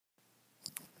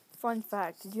Fun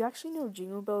fact, did you actually know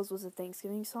Jingle Bells was a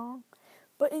Thanksgiving song?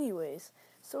 But anyways,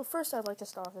 so first I'd like to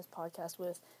start off this podcast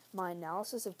with my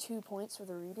analysis of 2 points for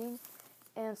the reading.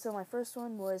 And so my first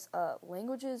one was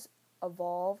languages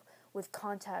evolve with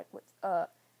contact with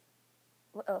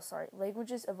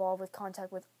languages evolve with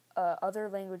contact with other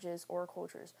languages or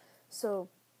cultures. So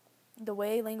the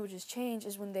way languages change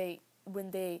is when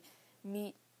they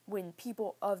meet when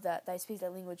people of that speak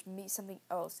that language meet something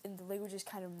else, and the languages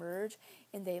kind of merge,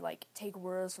 and they like take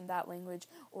words from that language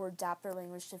or adapt their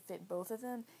language to fit both of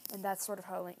them, and that's sort of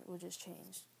how languages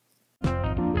change.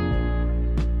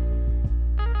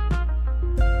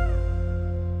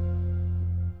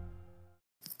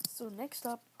 So next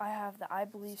up, I have the I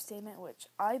believe statement, which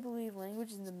I believe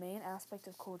language is the main aspect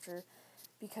of culture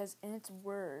because in its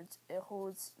words, it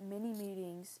holds many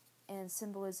meanings and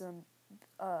symbolism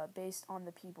based on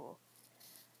the people.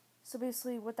 So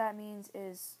basically, what that means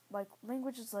is like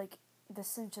language is like the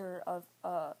center of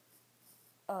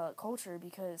culture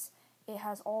because it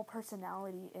has all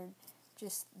personality and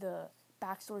just the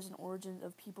backstories and origins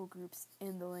of people groups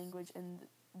in the language and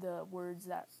the words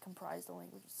that comprise the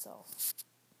language itself.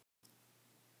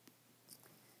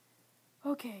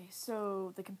 Okay,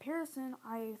 so the comparison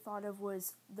I thought of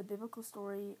was the biblical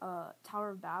story Tower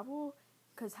of Babel,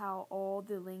 because how all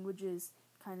the languages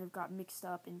kind of got mixed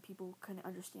up and people couldn't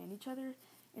understand each other.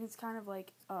 And it's kind of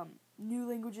like new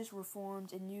languages were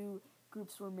formed and new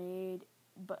groups were made,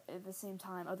 but at the same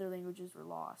time, other languages were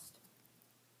lost.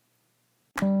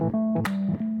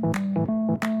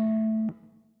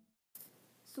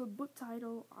 So, book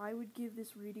title I would give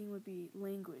this reading would be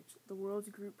Language, the World's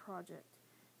Group Project,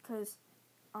 because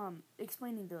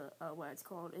explaining the what it's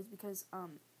called is because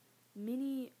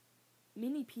many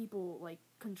people like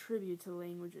contribute to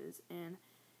languages, and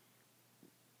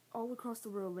all across the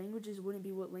world languages wouldn't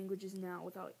be what language is now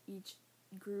without each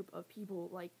group of people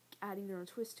like adding their own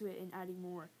twist to it and adding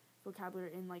more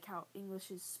vocabulary, and like how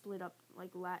English is split up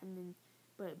like Latin and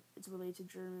but it's related to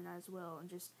German as well, and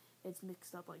just it's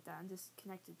mixed up like that and just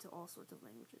connected to all sorts of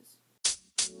languages.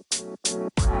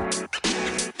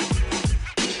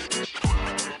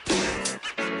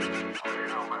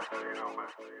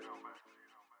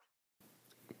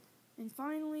 And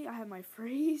finally, I have my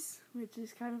phrase, which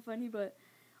is kind of funny, but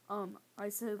I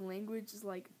said language is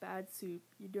like bad soup.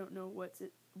 You don't know what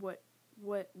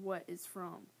is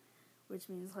from, which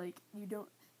means like you don't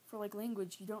for like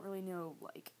language you don't really know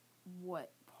like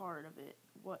what part of it.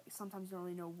 What sometimes you don't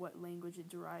really know what language it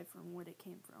derived from, what it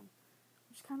came from,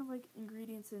 which is kind of like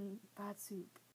ingredients in bad soup.